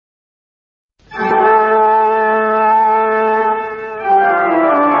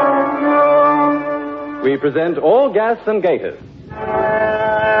we present All Gas and Gaiters.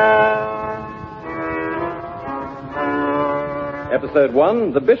 Episode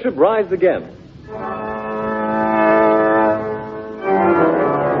 1, The Bishop Rides Again.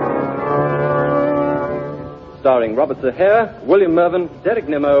 Starring Robert Zahere, William Mervyn, Derek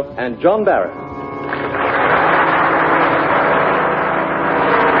Nimmo, and John Barrett.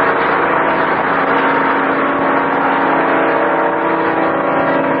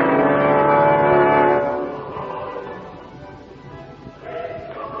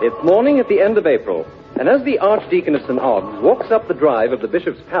 It's morning at the end of April, and as the Archdeacon of St. Ogg's walks up the drive of the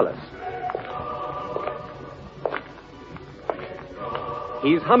Bishop's Palace,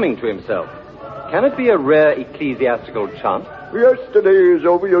 he's humming to himself. Can it be a rare ecclesiastical chant? Yesterday's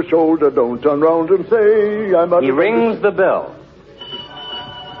over your shoulder, don't turn round and say I'm He rings the bell.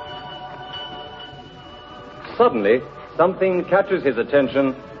 Suddenly, something catches his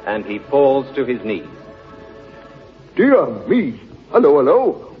attention, and he falls to his knees. Dear me. Hello,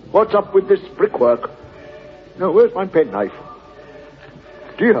 hello. What's up with this brickwork? Now, where's my penknife?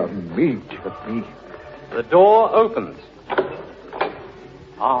 Dear me, dear me. The door opens.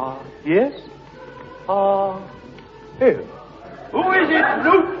 Yes? Oh. Who is it,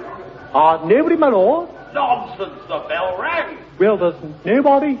 Luke? Nobody, my lord. Nonsense, the bell rang. Well, there's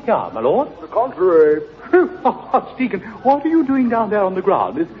nobody here, my lord. The contrary. Archdeacon, what are you doing down there on the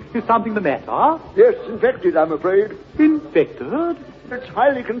ground? Is something the matter? Yes, infected, I'm afraid. Infected? It's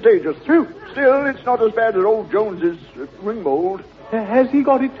highly contagious. Still, it's not as bad as old Jones's ring mold. Has he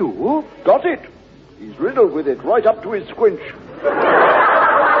got it too? Got it. He's riddled with it right up to his squinch.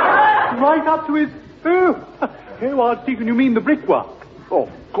 Right up to his... Oh, Archdeacon, you mean the brickwork? Oh,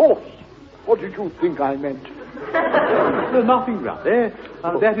 of course. What did you think I meant? Nothing, rather.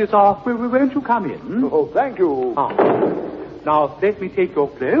 That is, won't you come in? Oh, thank you. Now, let me take your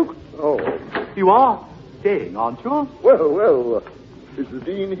cloak. Oh. You are staying, aren't you? Well, is the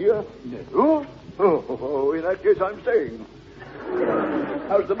Dean here? No. Oh, in that case, I'm staying.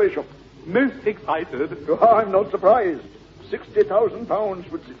 How's the Bishop? Most excited. Oh, I'm not surprised.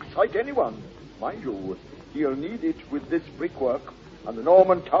 £60,000 would excite anyone. Mind you, he'll need it with this brickwork, and the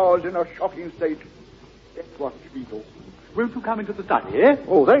Norman Tower's in a shocking state. Death Watch beetle. Won't you come into the study, eh?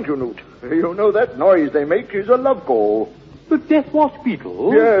 Oh, thank you, Newt. You know that noise they make is a love call. The Death Watch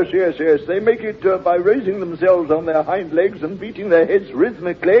beetle? Yes. They make it by raising themselves on their hind legs and beating their heads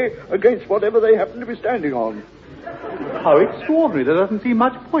rhythmically against whatever they happen to be standing on. How extraordinary. There doesn't seem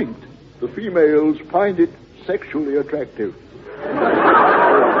much point. The females find it sexually attractive.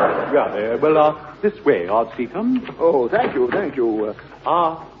 This way, Archdeacon. Oh, thank you.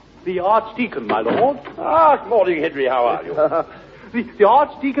 The Archdeacon, my lord. Good morning, Henry. How are you? The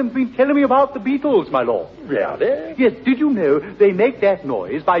Archdeacon's been telling me about the beetles, my lord. Really? Yes, did you know they make that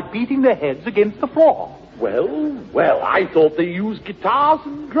noise by beating their heads against the floor? Well, I thought they used guitars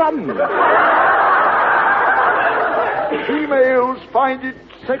and drums. The females find it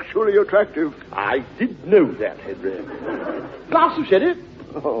sexually attractive. I did know that, Henry. Glass of sherry?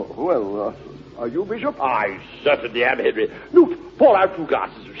 Oh, well, are you, Bishop? I certainly am, Henry. Newt, pour out 2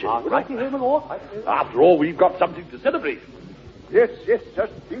 glasses of sherry. Right here, my lord. After all, we've got something to celebrate. Yes, just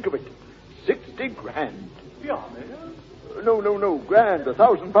think of it. 60 grand. Yeah, No, grand,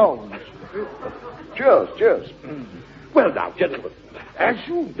 £1,000. Cheers. Well, now, gentlemen, as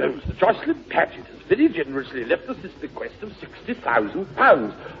you know, Sir Jocelyn Paget has very generously left us this bequest of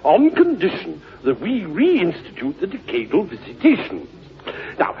 £60,000 on condition that we reinstitute the decadal visitations.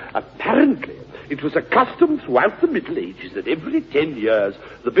 Now, apparently, it was a custom throughout the Middle Ages that every 10 years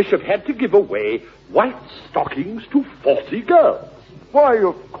the bishop had to give away white stockings to 40 girls. Why,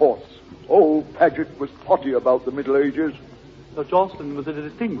 of course. Old Paget was potty about the Middle Ages. Sir Jocelyn was a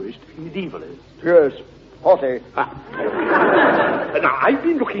distinguished medievalist. Yes, potty. Now, I've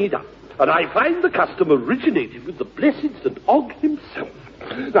been looking it up, and I find the custom originated with the blessed St. Ogg himself.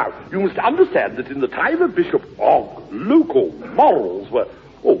 Now, you must understand that in the time of Bishop Ogg, local morals were,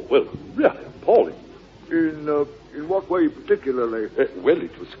 really appalling. In what way particularly? Well,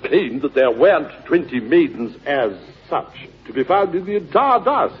 it was claimed that there weren't 20 maidens as such to be found in the entire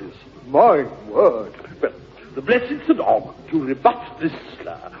diocese. My word. Well, the blessed St. Ogg, to rebut this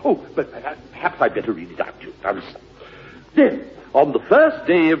slur... but perhaps I'd better read it out to you. Now, listen. Then, on the first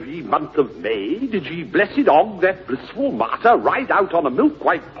day of ye month of May, did ye blessed Ogg, that blissful martyr, ride out on a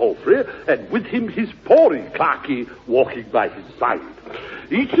milk-white palfrey, and with him his pory clerky walking by his side.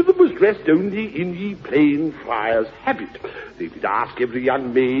 Each of them was dressed only in ye plain friar's habit. They did ask every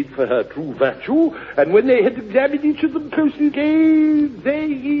young maid for her true virtue, and when they had examined each of them closely, gave they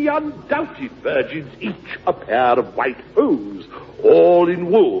ye undoubted virgins each a pair of white hose, all in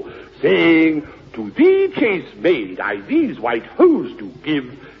wool, saying, To thee, chaste maid, I these white hose do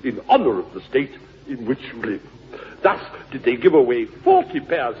give in honor of the state in which you live. Thus did they give away 40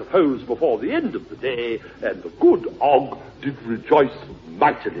 pairs of hose before the end of the day, and the good Og did rejoice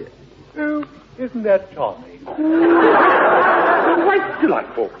mightily. Oh, isn't that charming? Quite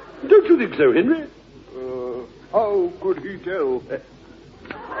delightful. Don't you think so, Henry? How could he tell?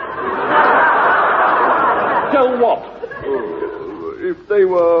 Tell what? If they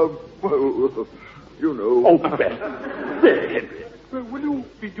were, well, you know. Oh, well. There, Henry. Well, will you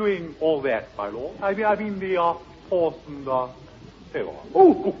be doing all that, my lord? I mean the horse and so on.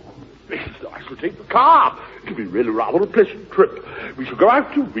 Oh, yes, I shall take the car. It'll be really rather a pleasant trip. We shall go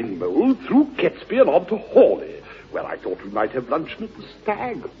out to Ringmold, through Catesby and on to Hawley. Well, I thought we might have luncheon at the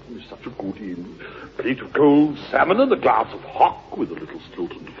Stag. It's such a good inn. Plate of cold salmon and a glass of hock with a little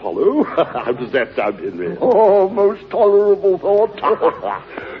Stilton to follow. How does that sound, Henry? Oh, most tolerable thought.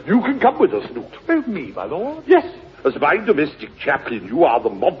 You can come with us, Newt. Oh, me, my lord? Yes. As my domestic chaplain, you are the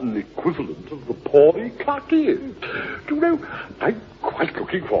modern equivalent of the Paulie Clarky. Do you know, I'm quite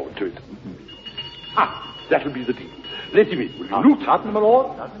looking forward to it. That'll be the deal. Let him in, will you, Newt? Nothing, my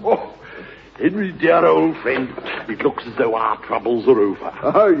lord. Oh, Henry, dear old friend, it looks as though our troubles are over.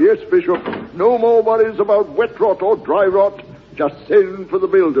 Yes, Bishop. No more worries about wet rot or dry rot. Just send for the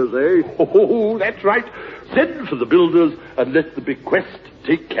builders, eh? Oh, that's right. Send for the builders and let the bequest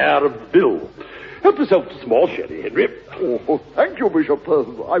take care of the bill. Help yourself to some more sherry, Henry. Oh, thank you, Bishop.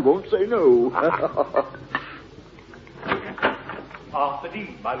 I won't say no. After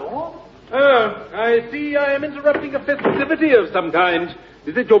thee, my lord. Oh, I see I am interrupting a festivity of some kind.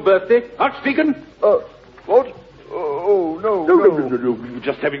 Is it your birthday, Archdeacon? What? Oh, no. No. We were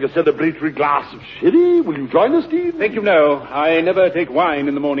just having a celebratory glass of sherry. Will you join us, Dean? Thank you, no. I never take wine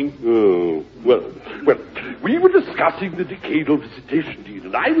in the morning. Oh, well, we were discussing the decadal visitation, Dean,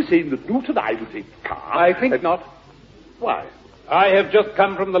 and I was saying that Newt and I would take the car. I think not. Why? I have just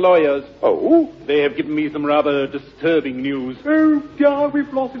come from the lawyers. Oh? They have given me some rather disturbing news. Oh, dear,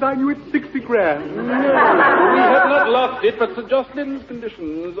 we've lost it. I knew it's 60 grand. We have not lost it, but Sir Jocelyn's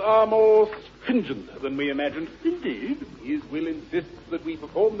conditions are more stringent than we imagined. Indeed. His will insists that we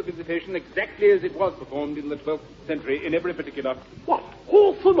perform the visitation exactly as it was performed in the 12th century, in every particular. What,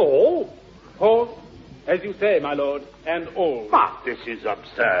 horse and all? Horse, as you say, my lord, and all. But this is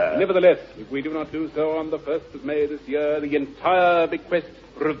absurd. Nevertheless, if we do not do so on the 1st of May this year, the entire bequest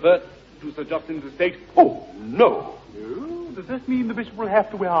reverts to Sir Jocelyn's estate. Oh, no. Oh, does this mean the bishop will have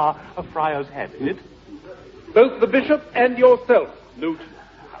to wear a friar's habit? Both the bishop and yourself, Newt.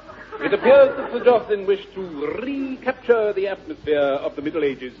 It appears that Sir Jocelyn wished to recapture the atmosphere of the Middle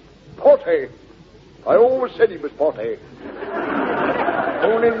Ages. Potty. I always said he was potty.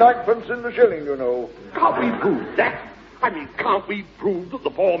 Only 9pence in the shilling, you know. Can't we prove that? I mean, can't we prove that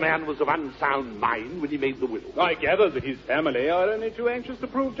the poor man was of unsound mind when he made the will? I gather that his family are only too anxious to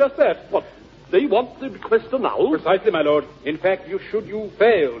prove just that. What? They want the bequest annulled? Precisely, my lord. In fact, should you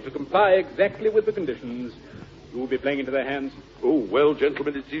fail to comply exactly with the conditions, you will be playing into their hands. Oh, well,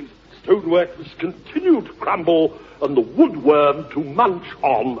 gentlemen, it seems stonework must continue to crumble and the woodworm to munch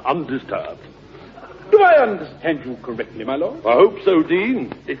on undisturbed. Do I understand you correctly, my lord? I hope so,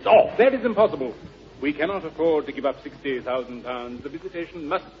 Dean. It's off. That is impossible. We cannot afford to give up £60,000. The visitation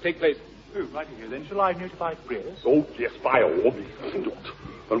must take place. Oh, right here, then. Shall I notify the press? Oh, yes, by all means.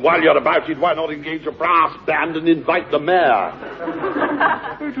 And while you're about it, why not engage a brass band and invite the mayor?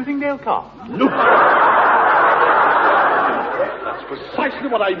 Oh, do you think they'll come? No. That's precisely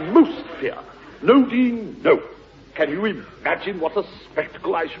what I most fear. No, Dean, no. Can you imagine what a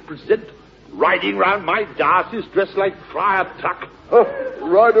spectacle I should present? Riding round my diocese dressed like Friar Tuck.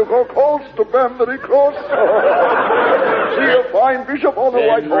 Ride across horse to Banbury Cross. See a fine bishop on a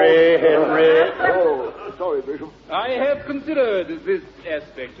white horse. Henry. Oh, sorry, Bishop. I have considered this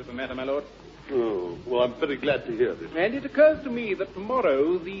aspect of the matter, my lord. Oh, well, I'm very glad to hear this. And it occurs to me that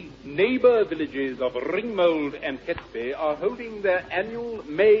tomorrow the neighbor villages of Ringmold and Catesby are holding their annual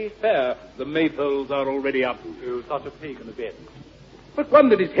May Fair. The maypoles are already up. Oh, such a pagan event. But one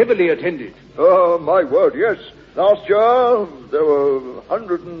that is heavily attended. Oh, my word, yes. Last year, there were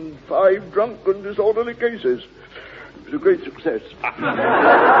 105 drunk and disorderly cases. It was a great success.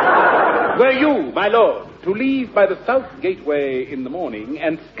 Were you, my lord, to leave by the south gateway in the morning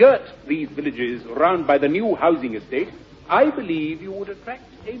and skirt these villages round by the new housing estate, I believe you would attract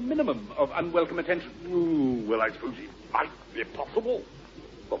a minimum of unwelcome attention. Ooh, well, I suppose it might be possible.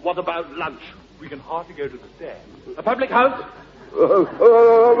 But what about lunch? We can hardly go to the stand. A public house? No,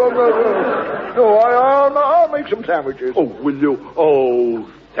 I'll make some sandwiches. Oh, will you? Oh,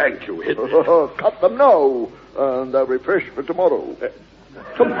 thank you, Henry. Cut them now, and they'll be fresh for tomorrow.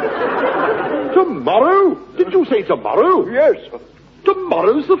 Tomorrow? Did you say tomorrow? Yes.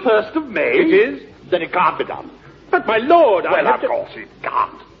 Tomorrow's the 1st of May? It is. Then it can't be done. But, my lord, Well, of course it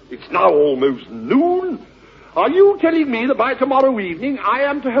can't. It's now almost noon. Are you telling me that by tomorrow evening I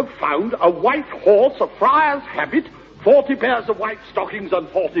am to have found a white horse, a friar's habit, 40 pairs of white stockings and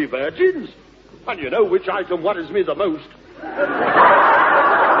 40 virgins? And you know which item worries me the most.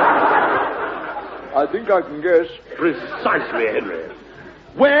 I think I can guess. Precisely, Henry.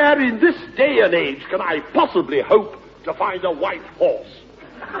 Where in this day and age can I possibly hope to find a white horse?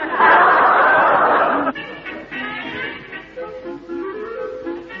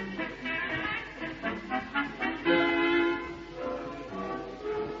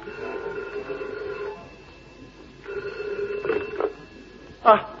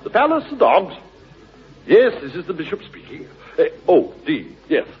 The Palace of Dogs. Yes, this is the bishop speaking. Dean,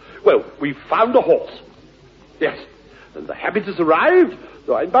 yes. Well, we found a horse. Yes, and the habit has arrived,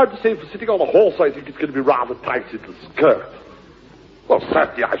 though I'm about to say for sitting on a horse I think it's going to be rather tight in the skirt. Well,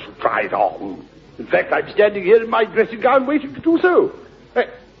 certainly I shall try it on. In fact, I'm standing here in my dressing gown waiting to do so.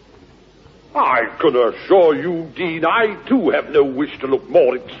 I can assure you, Dean, I too have no wish to look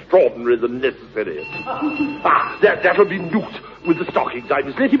more extraordinary than necessary. That'll be Newt with the stockings. I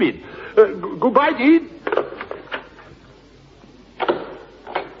must let him in. Goodbye, Dean.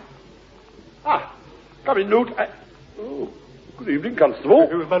 Come in, Newt. Good evening, Constable.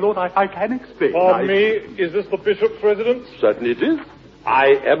 My lord, I can explain. Pardon me, is this the bishop's residence? Certainly it is.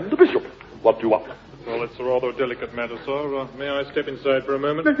 I am the bishop. What do you want? Well, it's a rather delicate matter, sir. May I step inside for a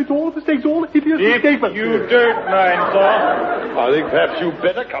moment? It's all mistakes, all hideous mistakes. If you don't mind, sir. I think perhaps you'd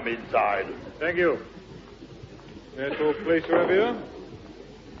better come inside. Thank you. That's your place over here.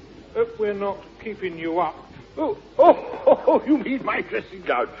 Hope we're not keeping you up. Oh, you mean my dressing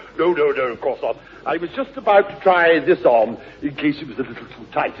gown? No, of course not. I was just about to try this on in case it was a little too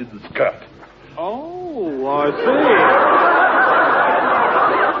tight in the skirt. Oh, I see.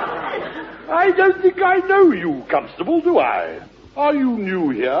 I don't think I know you, Constable, do I? Are you new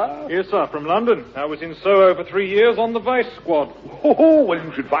here? Yes, sir, from London. I was in Soho for 3 years on the Vice Squad. Oh, well,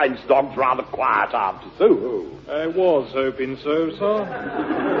 you should find Stoggs rather quiet after Soho. I was hoping so,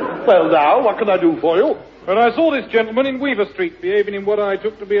 sir. Well, now, what can I do for you? When I saw this gentleman in Weaver Street behaving in what I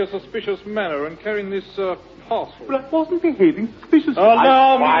took to be a suspicious manner and carrying this, parcel. But I wasn't behaving suspiciously.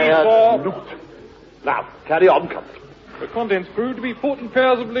 Allow me, sir. Now, carry on, Constable. The contents proved to be 40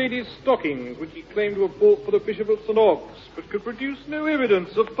 pairs of ladies' stockings, which he claimed to have bought for the Bishop of St. Ogg's, but could produce no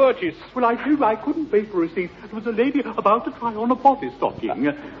evidence of purchase. Well, I told you I couldn't pay for a receipt. There was a lady about to try on a body stocking.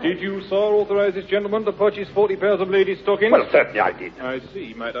 Did you, sir, authorize this gentleman to purchase 40 pairs of ladies' stockings? Well, certainly I did. I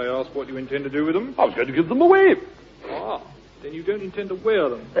see. Might I ask what you intend to do with them? I was going to give them away. Ah, then you don't intend to wear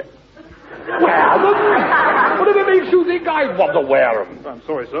them. Wear them? Whatever makes you think I want to wear them? I'm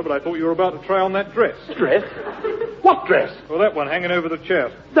sorry, sir, but I thought you were about to try on that dress. Dress? What dress? Well, that one hanging over the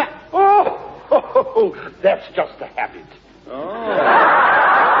chest. That. That's just a habit. Oh.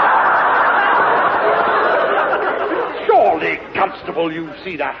 Surely, Constable, you've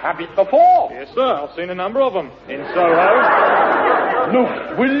seen a habit before. Yes, sir. I've seen a number of them in Soho.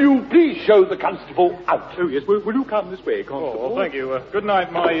 Look, will you please show the constable out? Oh, yes. Will you come this way, Constable? Oh, well, thank you. Good night,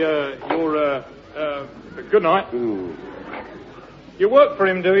 good night. Ooh. You work for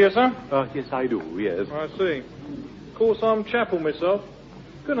him, do you, sir? Yes, I do, yes. I see. Of course, I'm chapel myself.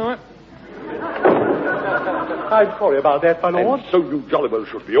 Good night. I'm sorry about that, my lord. And so you jolly well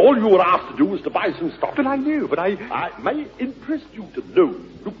should be. All you were asked to do was to buy some stock. But I knew, but I may interest you to know,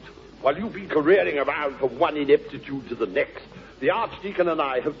 Newt, while you've been careering around from one ineptitude to the next, the Archdeacon and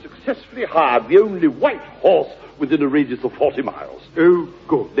I have successfully hired the only white horse within a radius of 40 miles. Oh,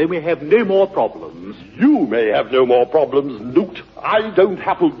 good. Then we have no more problems. You may have no more problems, Newt. I don't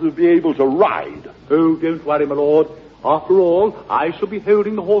happen to be able to ride. Oh, don't worry, my lord. After all, I shall be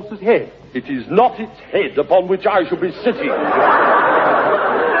holding the horse's head. It is not its head upon which I shall be sitting.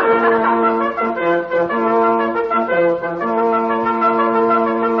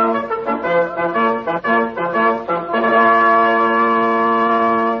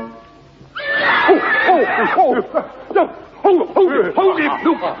 No, hold him,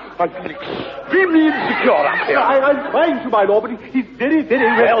 Luke. I feel extremely insecure up here. I'm trying to, my lord, but he's very, very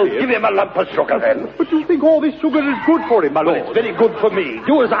Well, restive. give him a lump of sugar, then. But you think all this sugar is good for him, my Well, lord? it's very good for me.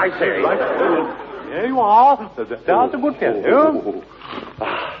 Do as I say. Right. There you are. That's a good fellow.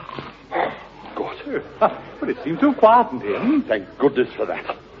 Good. But it seems to have quietened him. Thank goodness for that.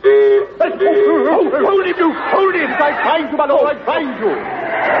 Hold him, Luke. Hold him. I'm trying to, my lord. I'm trying to.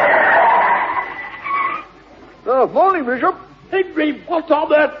 Morning, Bishop. Henry, what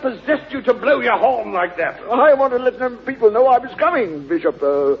on earth possessed you to blow your horn like that? I want to let them people know I was coming, Bishop.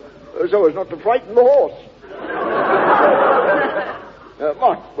 so as not to frighten the horse.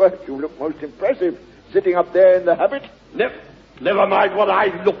 My word, you look most impressive, sitting up there in the habit. Never mind what I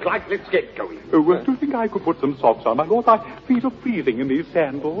look like. Let's get going. Oh, well, do you think I could put some socks on, my lord? My feet are freezing in these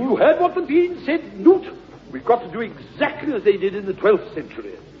sandals. You heard what the Dean said, Newt? We've got to do exactly as they did in the 12th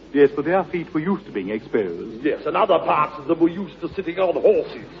century. Yes, but their feet were used to being exposed. Yes, and other parts of them were used to sitting on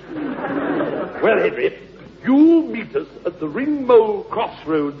horses. Well, Henry, you'll meet us at the Ringmow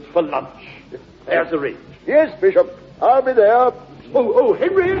Crossroads for lunch. There's arranged. Yes, Bishop, I'll be there. Oh,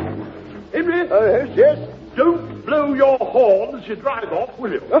 Henry! Henry! Yes? Don't blow your horn as you drive off,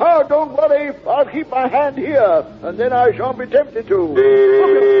 will you? Oh, don't worry. I'll keep my hand here, and then I shan't be tempted to.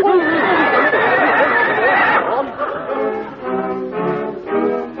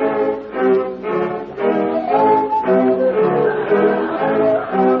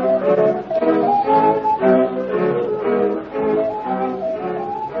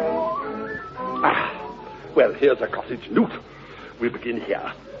 Well, here's a cottage, Newt. We'll begin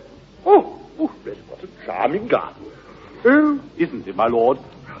here. Oh, really, what a charming garden. Oh, isn't it, my lord?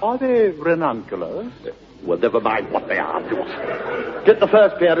 Are they ranunculus? Well, never mind what they are, Newt. Get the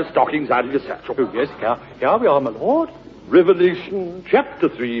first pair of stockings out of your satchel. Oh, yes, here we are, my lord. Revelation chapter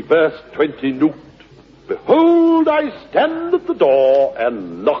 3, verse 20, Newt. Behold, I stand at the door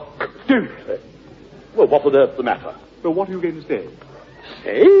and knock. Don't. Well, what on earth's the matter? Well, what are you going to say?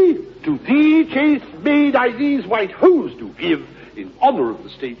 Say, to thee, chaste maid, I these white hose do give, in honor of the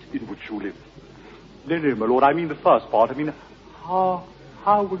state in which you live. No, my lord, I mean the first part. I mean, how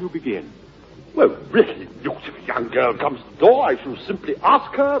will you begin? Well, really, Newt, if a young girl comes to the door, I shall simply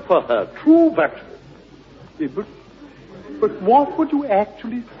ask her for her true virtue. Yeah, but what would you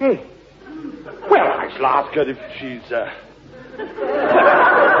actually say? Well, I shall ask her if she's,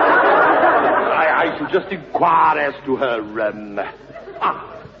 I shall just inquire as to her,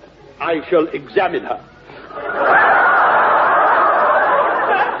 I shall examine her.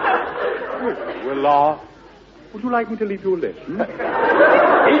 Well, would you like me to leave you a lesson?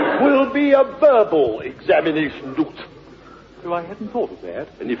 It will be a verbal examination, Newt. Oh, I hadn't thought of that.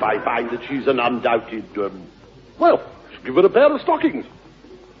 And if I find that she's an undoubted, well, I'll give her a pair of stockings.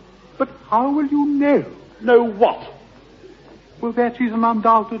 But how will you know? Know what? Well, that she's an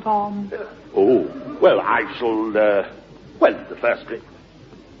undoubted, well, I shall, well, in the first place.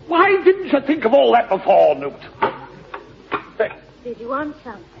 Why didn't you think of all that before, Newt? Did you want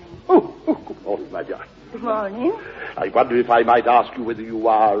something? Oh, good morning, my dear. Good morning. I wonder if I might ask you whether you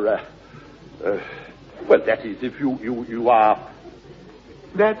are, well, that is, if you are...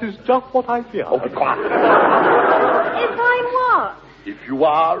 That is just what I fear. Oh, be quiet. If I'm what? If you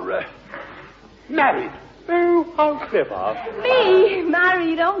are, married. Oh, how clever. Me?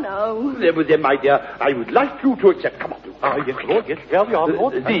 Married? Oh, no. Then, my dear, I would like you to accept... Come on, Yes, Lord, yes, here we are,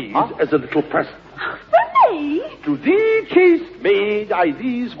 Lord. These as a little present. For me? To thee, chaste maid, I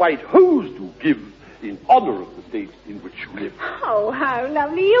these white hose do give, in honor of the state in which you live. Oh, how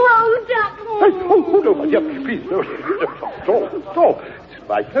lovely you old duck. No, my dear, please, no, stop. It's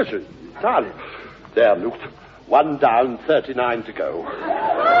my pleasure, entirely. There, Newt. 1 down, 39 to go.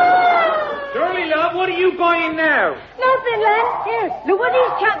 Shirley, love, what are you buying now? Nothing, Len. Here, look what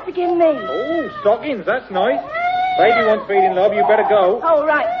these chaps are giving me. Oh, stockings, that's nice. Baby wants feeding, love, you better go. Oh,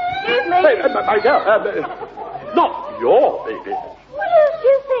 right. Excuse me. Hey, my dear, not your baby. What else do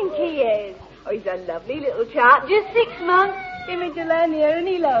you think he is? Oh, he's a lovely little chap. Just 6 months. Give me to Len here, and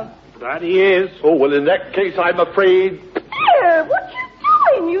he loves. That he is. Oh, well, in that case, I'm afraid... Here, what you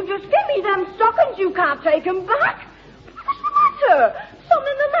doing? You just give me them stockings. You can't take them back. What's the matter?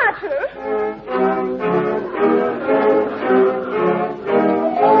 Something the matter?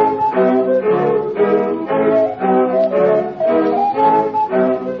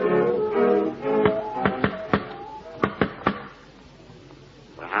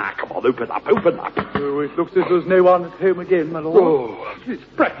 Come on, open up. Oh, it looks as though there's no one at home again, my lord. Oh, it's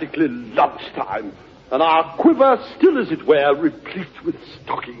practically lunchtime, and our quiver still, as it were, replete with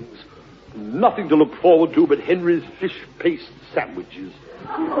stockings. Nothing to look forward to but Henry's fish paste sandwiches.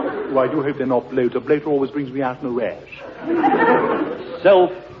 Oh, I do hope they're not bloater. Bloater always brings me out in a rash.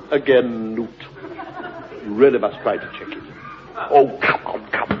 Self again, Newt. You really must try to check it. Oh, come on.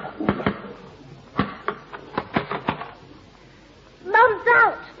 Mum's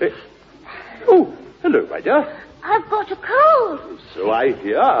out. Oh, hello, my dear. I've got a cold. So I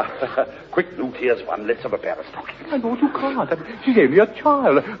hear. Quick, Newt, here's one. Let's have a pair of stockings. My lord, you can't. She's only a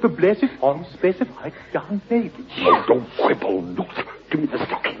child. The blessed unspecified young lady. Oh, don't quibble, Newt. Give me the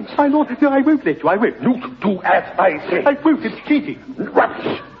stockings. My lord, no, I won't let you. I won't. Newt, do as I say. I won't. It's cheating.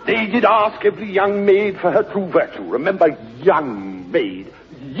 Rubbish. They did ask every young maid for her true virtue. Remember, young maid.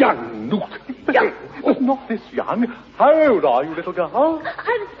 young Newt. Young? Not this young. How old are you, little girl?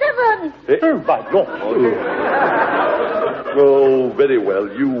 I'm 7. Oh, my Lord. Oh, very well.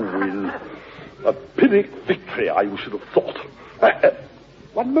 You win. A Pyrrhic victory, I should have thought.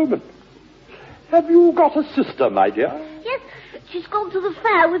 One moment. Have you got a sister, my dear? Yes, she's gone to the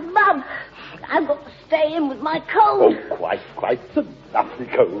fair with Mum. I've got to stay in with my cold. Oh, quite a lovely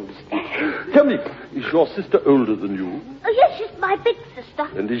cold. Tell me, is your sister older than you? Oh, yes, she's my big sister.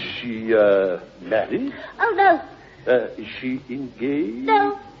 And is she, married? Oh, no. Is she engaged?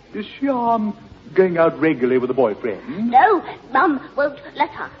 No. Is she, going out regularly with a boyfriend? No, Mum won't let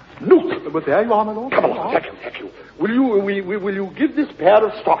her. Newt! But there you are, my Lord. Come along, thank you. Will you give this pair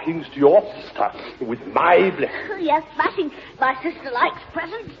of stockings to your sister with my blessing? Oh, yes, smashing. My sister likes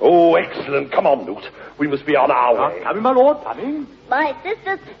presents. Oh, excellent. Come on, Newt. We must be on our way. Coming, my Lord, coming. My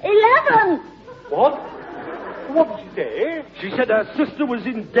sister's 11. What? What did she say? She said her sister was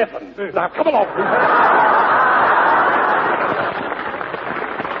in Devon. Now, come along, Newt.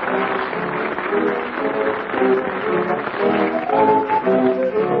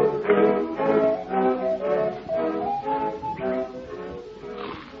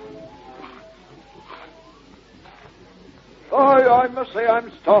 I must say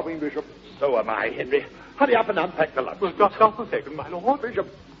I'm starving, Bishop. So am I, Henry. Hurry up and unpack the lunch. Well, just a second, my Lord. Bishop,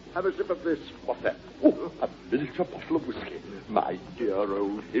 have a sip of this. What's that? Oh, a miniature bottle of whiskey. My dear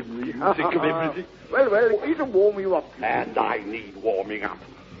old Henry, you think of everything. Well, it'll warm you up. And I need warming up.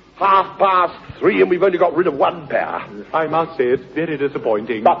 3:30 and we've only got rid of one pair. I must say it's very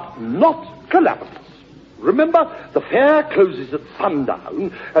disappointing. But not calamitous. Remember, the fair closes at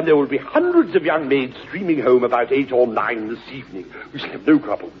sundown, and there will be hundreds of young maids streaming home about 8 or 9 this evening. We shall have no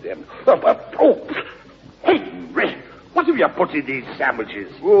trouble with them. Henry, what have you put in these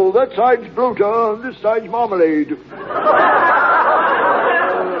sandwiches? Well, that side's bloater and this side's marmalade. You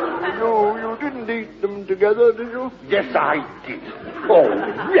didn't eat them together, did you? Yes, I did. Oh,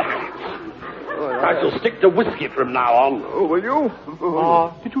 right. I shall stick to whiskey from now on. Oh, will you?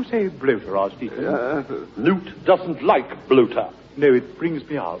 Did you say bloater, Archdeacon? Newt doesn't like bloater. No, it brings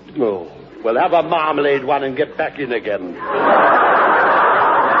me out. Oh, well, have a marmalade one and get back in again.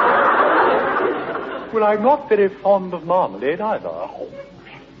 Well, I'm not very fond of marmalade either.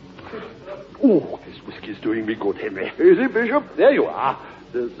 Oh, this whiskey's doing me good, Henry. Is it, Bishop? There you are.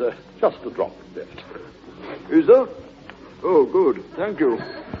 There's just a drop left. Is there? Oh, good. Thank you.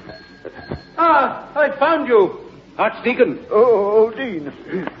 I found you, Archdeacon. Oh, Dean.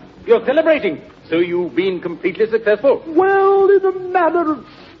 You're celebrating, so you've been completely successful. Well, in a manner of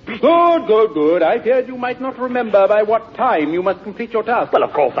speaking. Good. I feared you might not remember by what time you must complete your task. Well,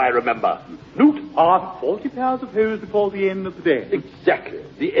 of course I remember. Newt, 40 pairs of hose before the end of the day. exactly.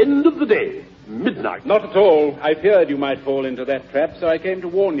 The end of the day. Midnight. Not at all. I feared you might fall into that trap, so I came to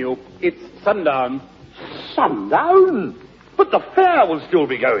warn you. It's sundown. Sundown? But the fair will still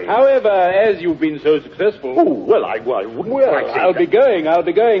be going. However, as you've been so successful... Oh, well, I wouldn't quite say I'll that. be going.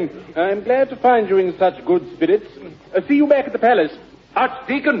 I'm glad to find you in such good spirits. See you back at the palace.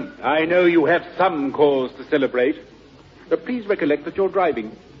 Archdeacon, I know you have some cause to celebrate. Please recollect that you're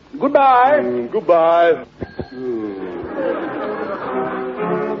driving. Goodbye. Goodbye.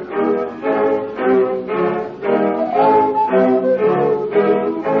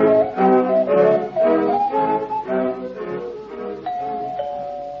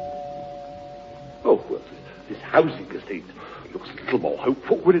 Oh, well, this housing estate looks a little more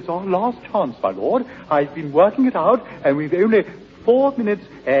hopeful. Well, it's our last chance, my Lord. I've been working it out, and we've only 4 minutes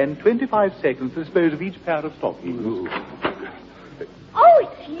and 25 seconds to dispose of each pair of stockings. Oh,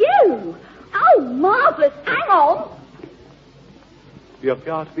 it's you. Oh, marvellous. Hang on. You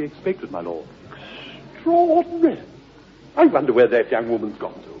appear to be expected, my Lord. Extraordinary. I wonder where that young woman's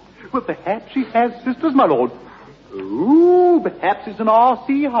gone to. Well, perhaps she has sisters, my Lord. Oh, perhaps it's an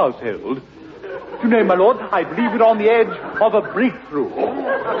R.C. household. You know, my Lord, I believe we're on the edge of a breakthrough.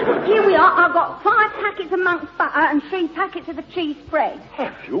 Here we are. I've got 5 packets of monk's butter and 3 packets of the cheese spread.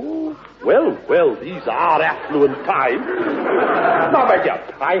 Have you? Well, these are affluent times. Now, my dear,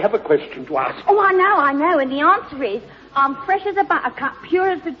 I have a question to ask. Oh, I know. And the answer is, I'm fresh as a buttercup,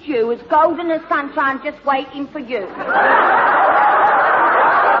 pure as the dew, as golden as sunshine, just waiting for you.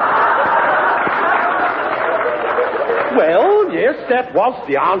 Well, yes, that was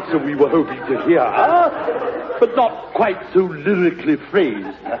the answer we were hoping to hear, but not quite so lyrically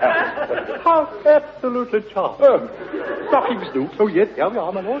phrased. How absolutely charming. Stockings, Newt. Oh, yes, here we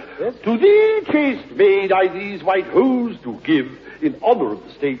are, my Lord. Yes. To thee, chaste maid, I these white hose do give in honor of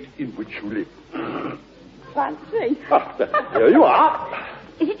the state in which you live. Fancy. Here you are.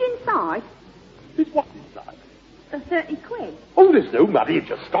 Is it inside? It's what inside? 30 quid. bread. Oh, there's no money in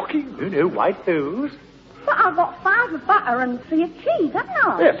your stocking. No, white hose. But I've got 5 of butter and 3 of cheese, haven't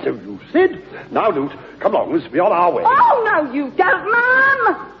I? Yes, so you said. Now, Newt, come along. We'll be on our way. Oh, no, you don't,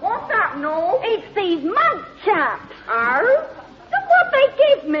 Mum. What's that, no? It's these mud chaps. Oh? Look what they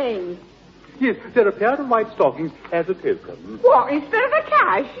give me. Yes, they're a pair of white stockings as a token. What, instead of the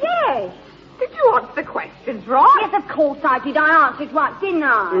cash? Yes. Did you answer the questions right? Yes, of course I did. I answered right, didn't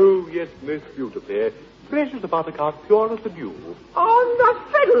I? Oh, yes, most beautifully. Fresh as the buttercup, pure as the dew. On the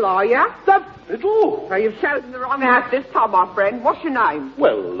fiddle, are you? The fiddle? Well, you've chosen the wrong house this time, my friend. What's your name?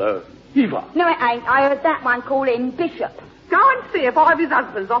 Well, Eva. No, it ain't. I heard that one call him Bishop. Go and see if one of his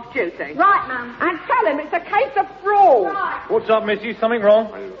husband's off duty. Right, Mum. And tell him it's a case of fraud. Right. What's up, missy? Something wrong?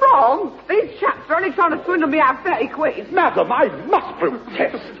 Wrong? These chaps are only trying to swindle me out 30 quid. Madam, I must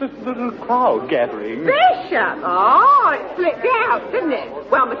protest. There's a little crowd gathering. Bishop? Oh, it slipped out, didn't it?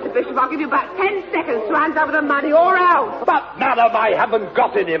 Well, Mr. Bishop, I'll give you about 10 seconds to hand over the money or else. But, madam, I haven't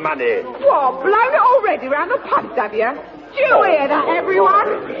got any money. What, blown it already round the pubs, have you? Do you hear that, everyone?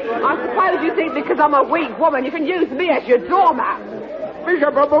 I suppose you think because I'm a weak woman you can use me as your doormat.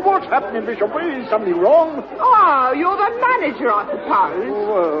 Bishop, but what's happening, Bishop? Is something wrong? Oh, you're the manager, I suppose.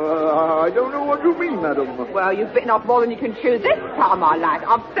 I don't know what you mean, madam. Well, you've bitten off more than you can chew this time, my lad.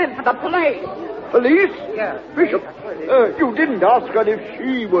 I've sent for the police. Police? Yeah. Bishop, you didn't ask her if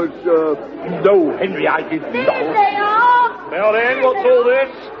she was, No, Henry, I did There not. they are. Now then, what's all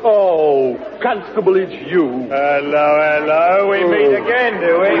this? Oh, Constable, it's you. Hello. We meet again,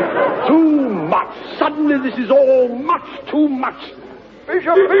 do we? Too much. Suddenly this is all much too much.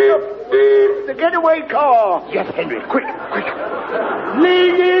 Bishop, the getaway car. Yes, Henry, quick.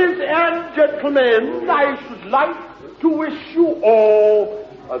 Ladies and gentlemen, I should like to wish you all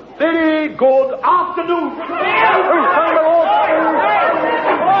a very good afternoon.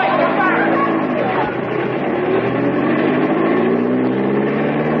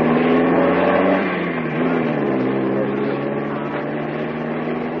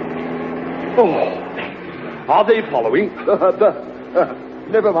 Oh, are they following?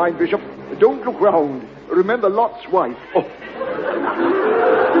 Never mind, Bishop. Don't look round. Remember Lot's wife. Oh.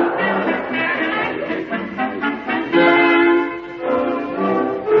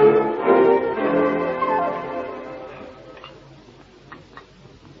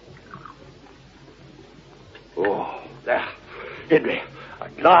 Oh, there. Henry, a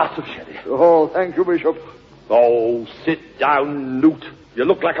glass of sherry. Oh, thank you, Bishop. Oh, sit down, Newt. You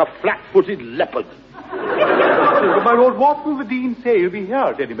look like a flat-footed leopard. My lord, what will the Dean say? He'll be here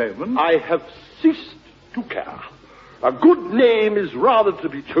at any moment. I have ceased to care. A good name is rather to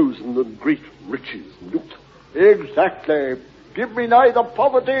be chosen than great riches, Newt. Exactly. Give me neither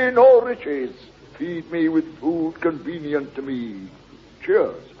poverty nor riches. Feed me with food convenient to me.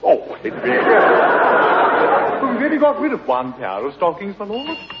 Cheers. Oh, Henry. We've only got rid of one pair of stockings, my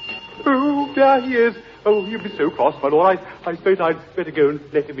lord. Oh, there he is. Oh, you'd be so cross, my lord. I suppose I'd better go and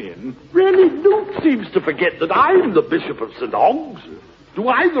let him in. Really, Newt seems to forget that I'm the Bishop of St. Oggs. Do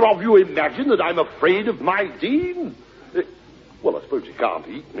either of you imagine that I'm afraid of my Dean? Well, I suppose he can't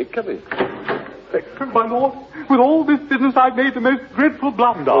eat me, can he? My lord, with all this business I've made the most dreadful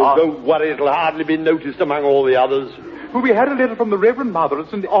blunder. Oh, don't worry, it'll hardly be noticed among all the others. Well, we had a letter from the Reverend Mother at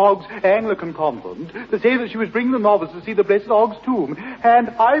St. Oggs Anglican Convent to say that she was bringing the novice to see the Blessed Oggs tomb, and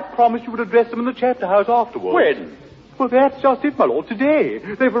I promised you would address them in the chapter house afterwards. When? Well, that's just it, my lord. Today.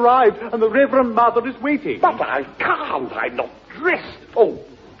 They've arrived, and the Reverend Mother is waiting. But I can't. I'm not dressed. Oh,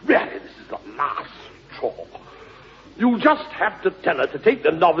 really, this is the last straw. You'll just have to tell her to take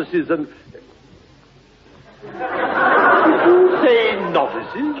the novices and... Did you say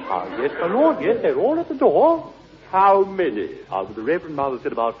novices? Ah, yes, my lord. Yes, they're all at the door. How many? The Reverend Mother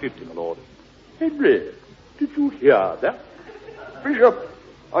said about 50, my lord. Henry, did you hear that? Bishop,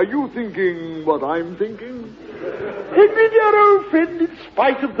 are you thinking what I'm thinking? Henry, dear old friend, in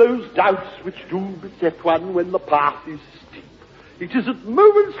spite of those doubts which do beset one when the path is steep, it is at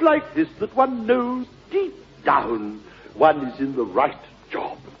moments like this that one knows deep down one is in the right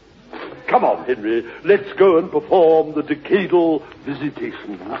job. Come on, Henry, let's go and perform the decadal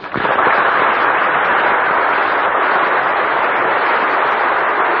visitations.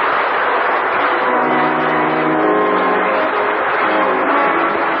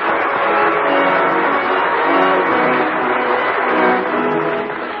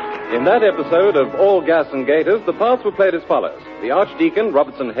 In that episode of All Gas and Gaiters, the parts were played as follows. The Archdeacon,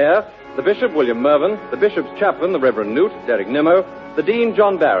 Robertson Hare, the Bishop, William Mervyn, the Bishop's Chaplain, the Reverend Newt, Derek Nimmo, the Dean,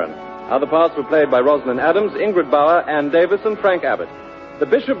 John Barron. Other parts were played by Rosalind Adams, Ingrid Bauer, Ann Davis, and Frank Abbott. The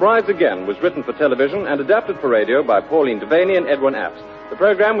Bishop Rides Again was written for television and adapted for radio by Pauline Devaney and Edwin Apps. The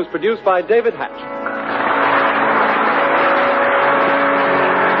program was produced by David Hatch.